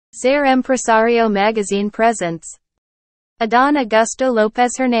Ser Empresario magazine presents Adán Augusto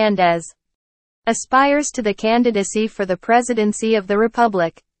López Hernández aspires to the candidacy for the presidency of the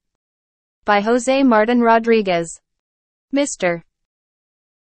Republic. By Jose Martin Rodriguez. Mr.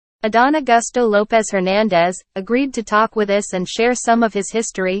 Adán Augusto López Hernández agreed to talk with us and share some of his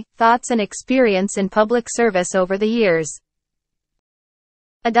history, thoughts and experience in public service over the years.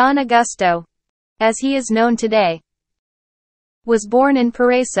 Adán Augusto, as he is known today, was born in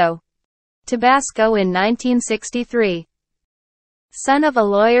Paraiso, Tabasco in 1963. Son of a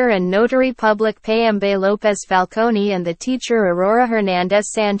lawyer and notary public Payambe López Falcone and the teacher Aurora Hernández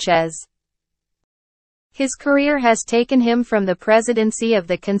Sánchez. His career has taken him from the presidency of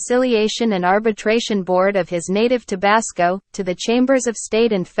the Conciliation and Arbitration Board of his native Tabasco, to the chambers of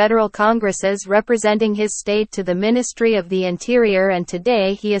state and federal congresses representing his state, to the Ministry of the Interior, and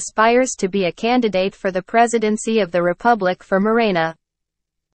today he aspires to be a candidate for the presidency of the Republic for Morena.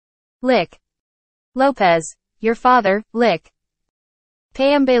 Lic. López, your father, Lic.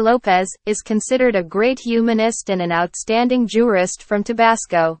 Payambe López, is considered a great humanist and an outstanding jurist from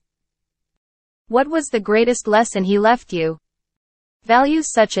Tabasco. What was the greatest lesson he left you? Values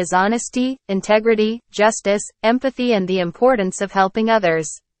such as honesty, integrity, justice, empathy and the importance of helping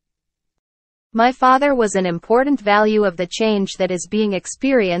others. My father was an important value of the change that is being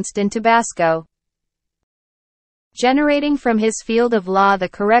experienced in Tabasco. Generating from his field of law the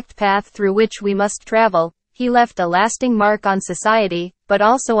correct path through which we must travel, he left a lasting mark on society, but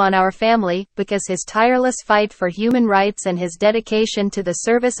also on our family, because his tireless fight for human rights and his dedication to the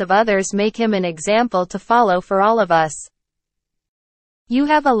service of others make him an example to follow for all of us. You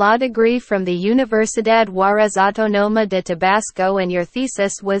have a law degree from the Universidad Juárez Autónoma de Tabasco and your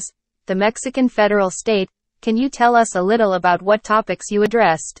thesis was, the Mexican Federal State. Can you tell us a little about what topics you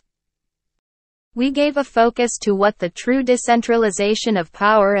addressed? We gave a focus to what the true decentralization of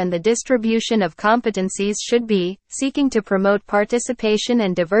power and the distribution of competencies should be, seeking to promote participation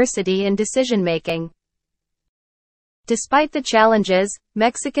and diversity in decision-making. Despite the challenges,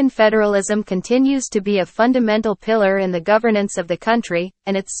 Mexican federalism continues to be a fundamental pillar in the governance of the country,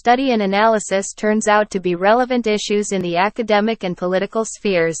 and its study and analysis turns out to be relevant issues in the academic and political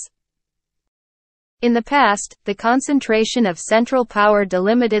spheres. In the past, the concentration of central power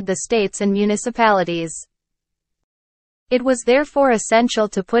delimited the states and municipalities. It was therefore essential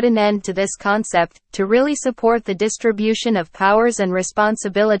to put an end to this concept, to really support the distribution of powers and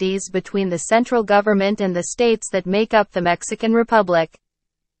responsibilities between the central government and the states that make up the Mexican Republic.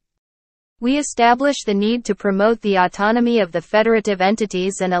 We established the need to promote the autonomy of the federative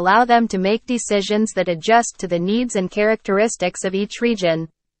entities and allow them to make decisions that adjust to the needs and characteristics of each region.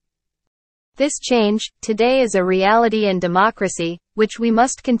 This change, today, is a reality in democracy, which we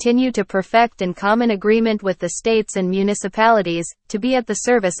must continue to perfect in common agreement with the states and municipalities, to be at the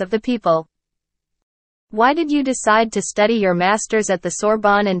service of the people. Why did you decide to study your master's at the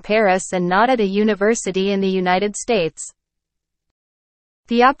Sorbonne in Paris and not at a university in the United States?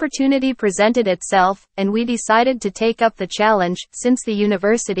 The opportunity presented itself, and we decided to take up the challenge, since the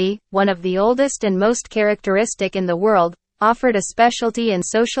university, one of the oldest and most characteristic in the world, offered a specialty in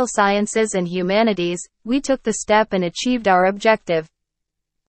social sciences and humanities. We took the step and achieved our objective.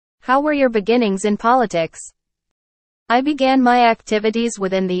 How were your beginnings in politics? I began my activities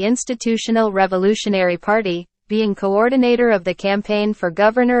within the Institutional Revolutionary Party, being coordinator of the campaign for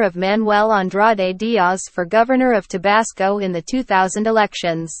governor of Manuel Andrade Diaz for governor of Tabasco in the 2000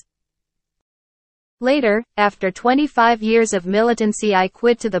 elections. Later, after 25 years of militancy, I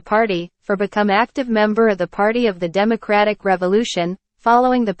quit to the party, for become active member of the Party of the Democratic Revolution,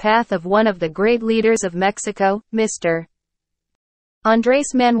 following the path of one of the great leaders of Mexico, Mr.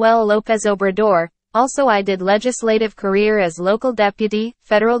 Andrés Manuel López Obrador. Also I did legislative career as local deputy,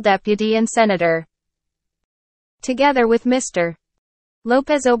 federal deputy and senator. Together with Mr.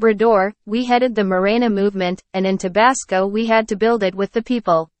 López Obrador, we headed the Morena movement, and in Tabasco we had to build it with the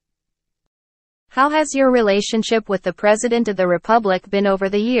people. How has your relationship with the President of the Republic been over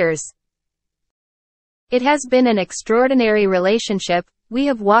the years? It has been an extraordinary relationship. We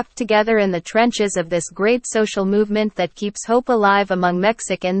have walked together in the trenches of this great social movement that keeps hope alive among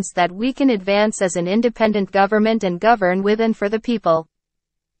Mexicans that we can advance as an independent government and govern with and for the people.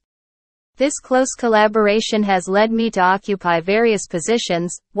 This close collaboration has led me to occupy various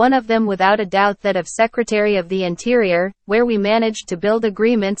positions, one of them without a doubt that of Secretary of the Interior, where we managed to build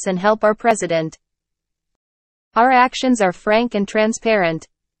agreements and help our president. Our actions are frank and transparent.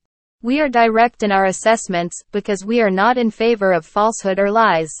 We are direct in our assessments, because we are not in favor of falsehood or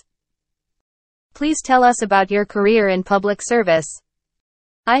lies. Please tell us about your career in public service.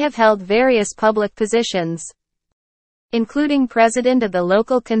 I have held various public positions. including President of the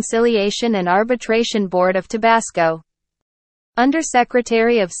Local Conciliation and Arbitration Board of Tabasco,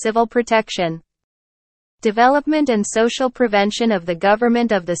 Undersecretary of Civil Protection, Development and Social Prevention of the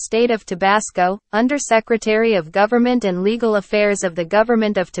Government of the State of Tabasco, Undersecretary of Government and Legal Affairs of the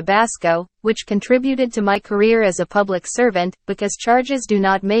Government of Tabasco, which contributed to my career as a public servant, because charges do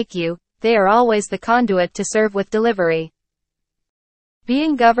not make you, they are always the conduit to serve with delivery.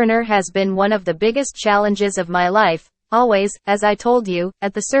 Being governor has been one of the biggest challenges of my life, always, as I told you,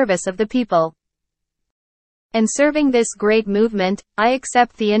 at the service of the people. And serving this great movement, I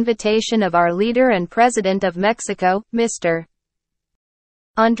accept the invitation of our leader and President of Mexico, Mr.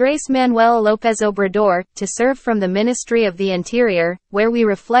 Andrés Manuel López Obrador, to serve from the Ministry of the Interior, where we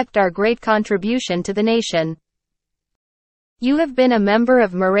reflect our great contribution to the nation. You have been a member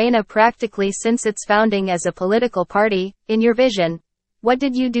of Morena practically since its founding as a political party. In your vision, what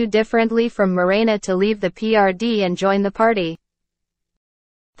did you do differently from Morena to leave the PRD and join the party?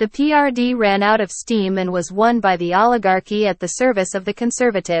 The PRD ran out of steam and was won by the oligarchy at the service of the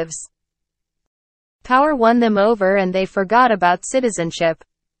conservatives. Power won them over and they forgot about citizenship.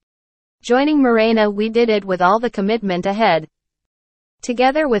 Joining Morena, we did it with all the commitment ahead.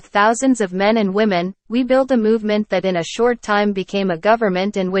 Together with thousands of men and women, we built a movement that in a short time became a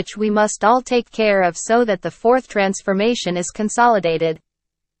government in which we must all take care of so that the fourth transformation is consolidated.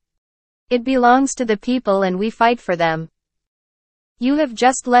 It belongs to the people and we fight for them. You have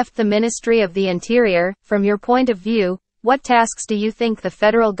just left the Ministry of the Interior. From your point of view, what tasks do you think the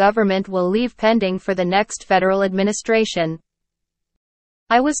federal government will leave pending for the next federal administration?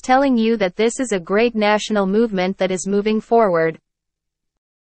 I was telling you that this is a great national movement that is moving forward.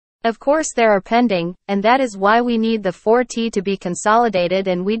 Of course there are pending, and that is why we need the 4T to be consolidated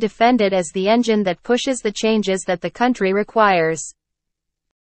and we defend it as the engine that pushes the changes that the country requires.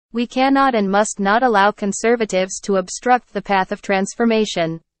 We cannot and must not allow conservatives to obstruct the path of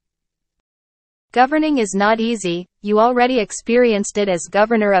transformation. Governing is not easy, you already experienced it as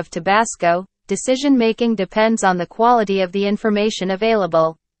governor of Tabasco. Decision-making depends on the quality of the information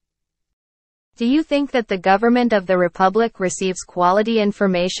available. Do you think that the government of the Republic receives quality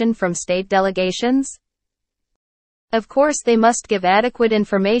information from state delegations? Of course they must give adequate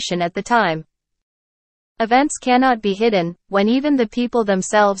information at the time. Events cannot be hidden, when even the people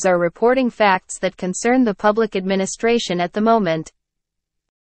themselves are reporting facts that concern the public administration at the moment.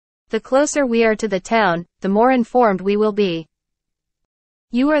 The closer we are to the town, the more informed we will be.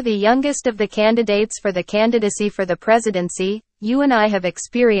 You are the youngest of the candidates for the candidacy for the presidency. You and I have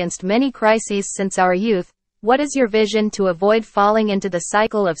experienced many crises since our youth. What is your vision to avoid falling into the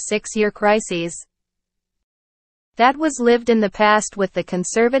cycle of 6-year crises? That was lived in the past with the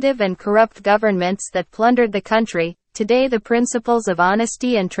conservative and corrupt governments that plundered the country. Today the principles of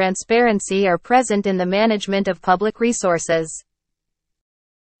honesty and transparency are present in the management of public resources.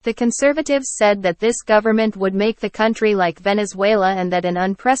 The conservatives said that this government would make the country like Venezuela and that an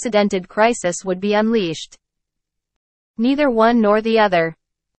unprecedented crisis would be unleashed. Neither one nor the other.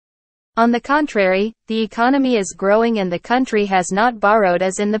 On the contrary, the economy is growing and the country has not borrowed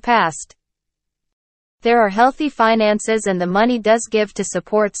as in the past. There are healthy finances and the money does give to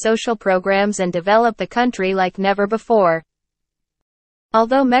support social programs and develop the country like never before.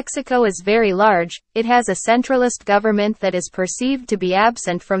 Although Mexico is very large, it has a centralist government that is perceived to be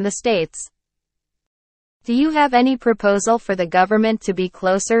absent from the states. Do you have any proposal for the government to be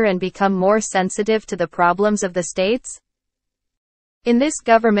closer and become more sensitive to the problems of the states? In this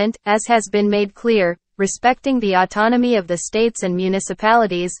government, as has been made clear, respecting the autonomy of the states and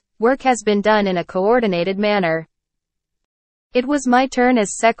municipalities, work has been done in a coordinated manner. It was my turn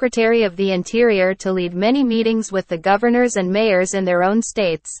as Secretary of the Interior to lead many meetings with the governors and mayors in their own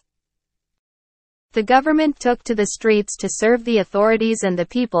states. The government took to the streets to serve the authorities and the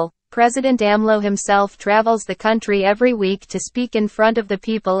people. President AMLO himself travels the country every week to speak in front of the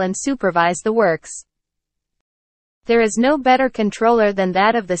people and supervise the works. There is no better controller than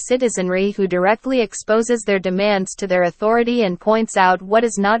that of the citizenry who directly exposes their demands to their authority and points out what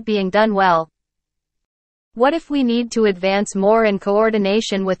is not being done well. What if we need to advance more in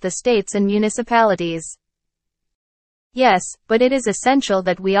coordination with the states and municipalities? Yes, but it is essential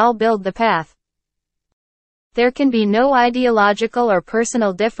that we all build the path. There can be no ideological or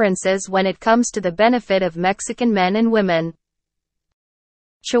personal differences when it comes to the benefit of Mexican men and women.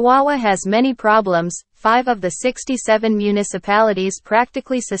 Chihuahua has many problems. 5 of the 67 municipalities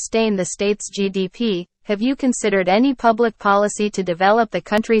practically sustain the state's GDP. Have you considered any public policy to develop the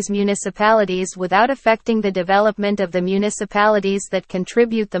country's municipalities without affecting the development of the municipalities that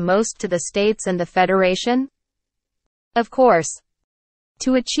contribute the most to the states and the federation? Of course.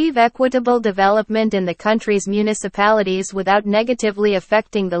 To achieve equitable development in the country's municipalities without negatively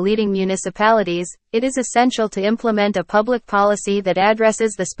affecting the leading municipalities, it is essential to implement a public policy that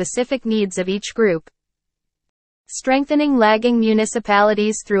addresses the specific needs of each group. Strengthening lagging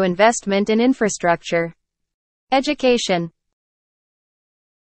municipalities through investment in infrastructure. Education.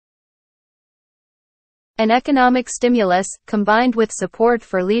 An economic stimulus, combined with support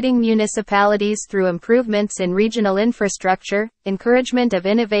for leading municipalities through improvements in regional infrastructure, encouragement of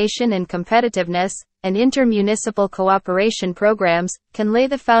innovation and competitiveness, and inter-municipal cooperation programs, can lay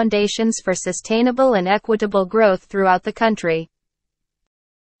the foundations for sustainable and equitable growth throughout the country.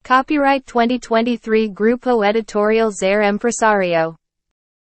 Copyright 2023 Grupo Editorial Zer Empresario.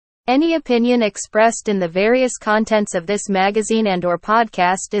 Any opinion expressed in the various contents of this magazine and/or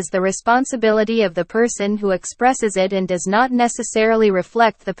podcast is the responsibility of the person who expresses it and does not necessarily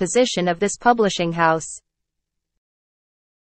reflect the position of this publishing house.